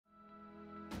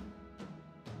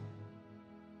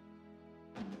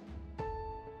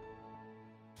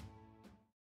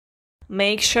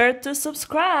make sure to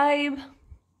subscribe.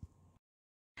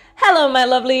 Hello my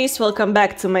lovelies, welcome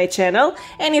back to my channel,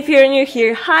 and if you're new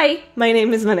here, hi, my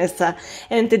name is Vanessa,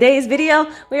 and in today's video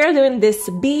we are doing this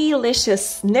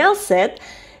BEElicious nail set.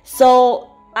 So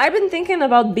I've been thinking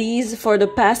about bees for the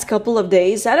past couple of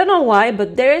days. I don't know why,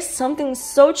 but there is something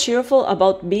so cheerful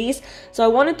about bees, so I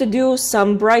wanted to do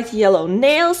some bright yellow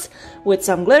nails with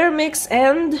some glitter mix,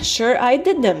 and sure, I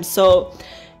did them. So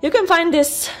you can find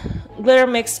this glitter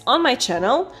mix on my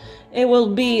channel. It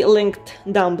will be linked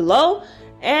down below.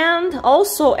 And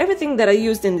also everything that I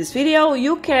used in this video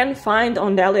you can find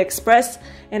on the AliExpress,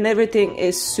 and everything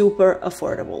is super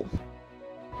affordable.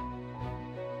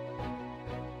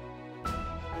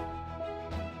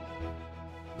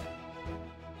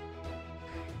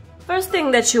 First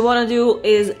thing that you want to do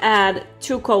is add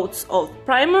 2 coats of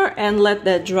primer and let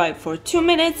that dry for 2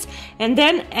 minutes, and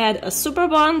then add a super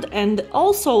bond and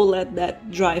also let that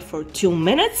dry for 2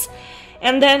 minutes.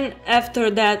 And then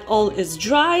after that all is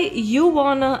dry, you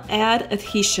wanna add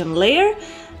adhesion layer.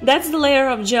 That's the layer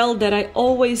of gel that I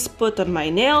always put on my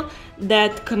nail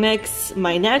that connects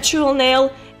my natural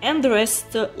nail and the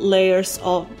rest layers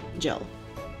of gel.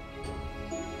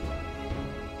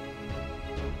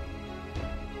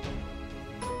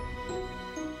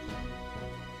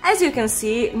 As you can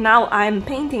see, now I'm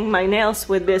painting my nails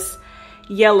with this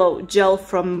yellow gel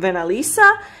from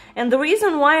BEElicious. And the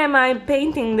reason why am I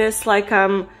painting this like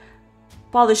I'm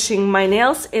polishing my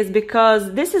nails is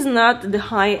because this is not the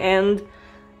high-end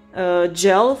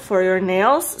gel for your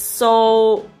nails.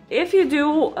 So if you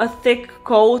do a thick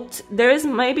coat, there is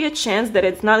maybe a chance that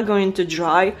it's not going to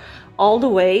dry all the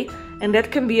way, and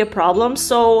that can be a problem.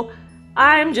 So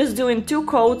I'm just doing 2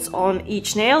 coats on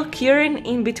each nail, curing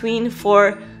in between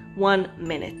for 1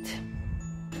 minute.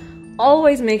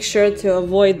 Always make sure to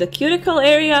avoid the cuticle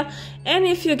area, and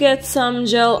if you get some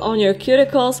gel on your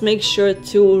cuticles, make sure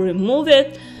to remove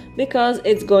it because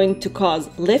it's going to cause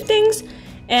liftings.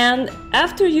 And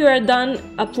after you are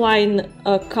done applying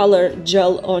a color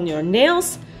gel on your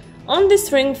nails, on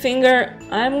this ring finger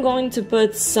I'm going to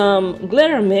put some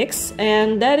glitter mix,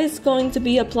 and that is going to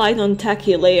be applied on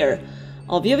tacky layer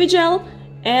of UV gel,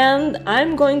 and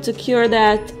I'm going to cure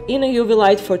that in a UV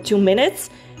light for 2 minutes.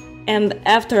 And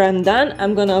after I'm done,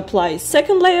 I'm gonna apply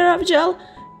second layer of gel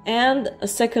and a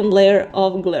second layer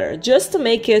of glitter, just to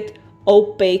make it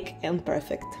opaque and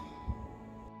perfect.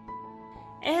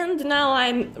 And now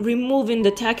I'm removing the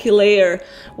tacky layer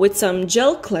with some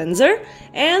gel cleanser,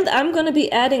 and I'm gonna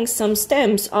be adding some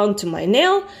stems onto my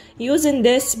nail using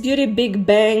this Beauty Big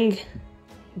Bang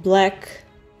black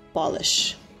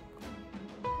polish.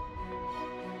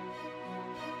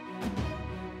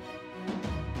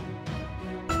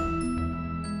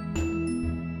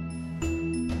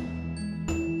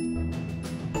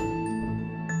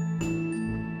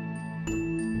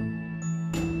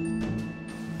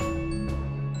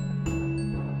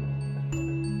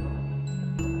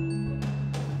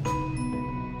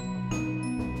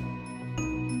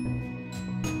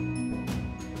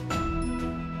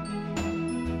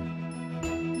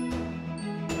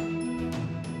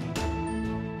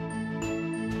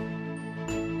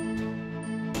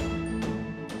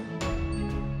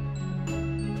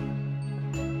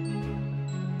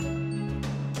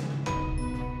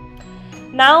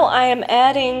 Now I am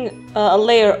adding a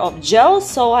layer of gel,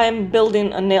 so I am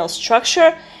building a nail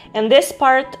structure, and this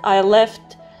part I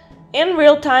left in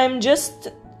real time, just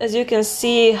as you can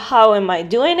see how am I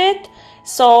doing it.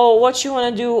 So what you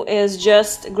want to do is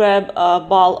just grab a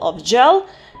ball of gel,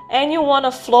 and you want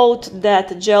to float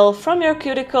that gel from your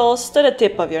cuticles to the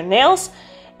tip of your nails.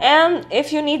 And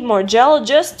if you need more gel,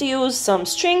 just use some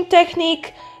string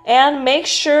technique, and make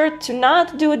sure to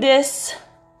not do this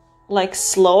like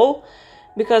slow,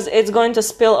 because it's going to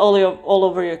spill all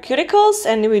over your cuticles,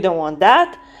 and we don't want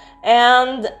that.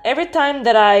 And every time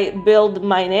that I build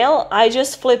my nail, I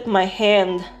just flip my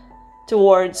hand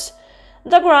towards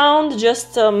the ground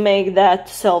just to make that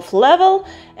self-level,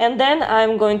 and then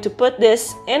I'm going to put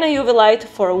this in a UV light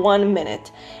for 1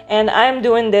 minute. And I'm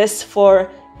doing this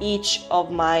for each of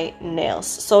my nails,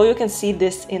 so you can see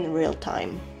this in real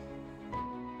time.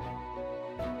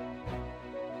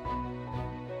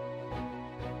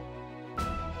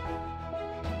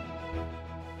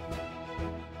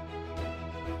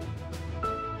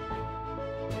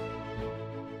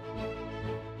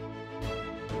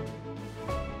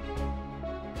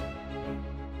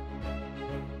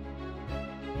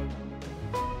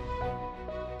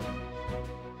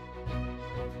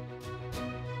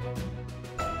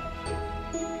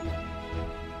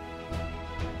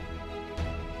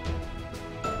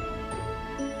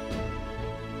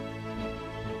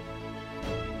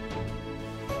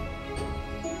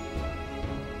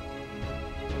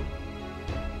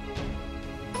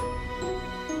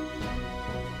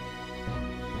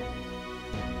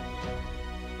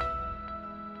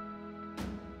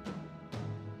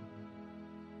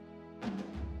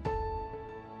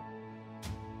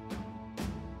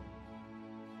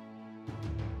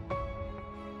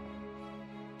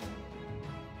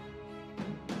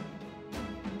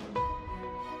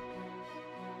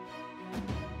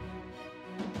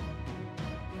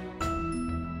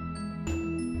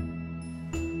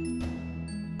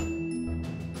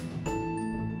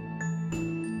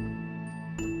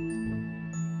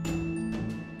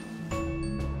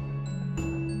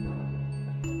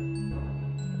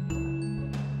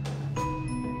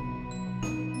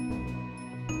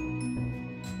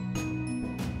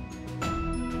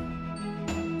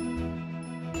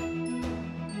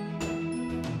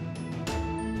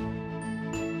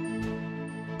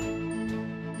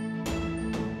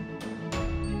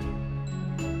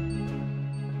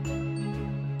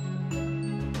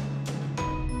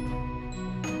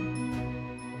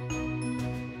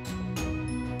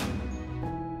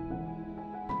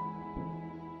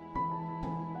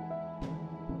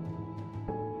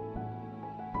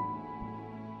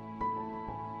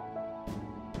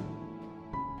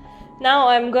 Now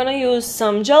I'm gonna use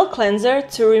some gel cleanser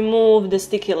to remove the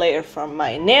sticky layer from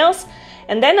my nails,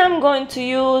 and then I'm going to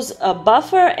use a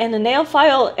buffer and a nail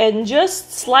file and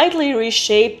just slightly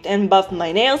reshape and buff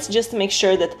my nails just to make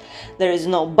sure that there is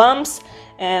no bumps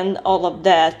and all of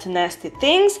that nasty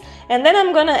things. And then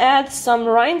I'm gonna add some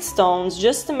rhinestones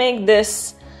just to make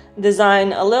this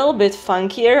design a little bit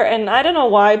funkier, and I don't know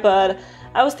why, but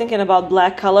I was thinking about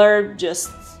black color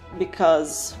just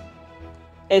because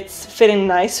it's fitting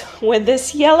nice with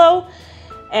this yellow.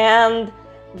 And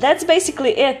that's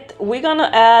basically it. We're gonna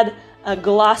add a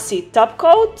glossy top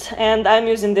coat, and I'm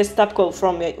using this top coat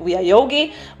from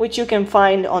Yogi, which you can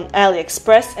find on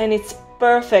AliExpress, and it's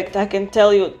perfect. I can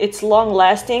tell you, it's long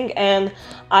lasting and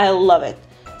I love it.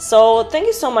 So thank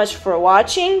you so much for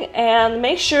watching, and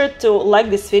make sure to like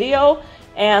this video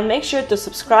and make sure to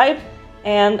subscribe,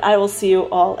 and I will see you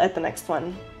all at the next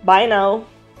one. Bye now.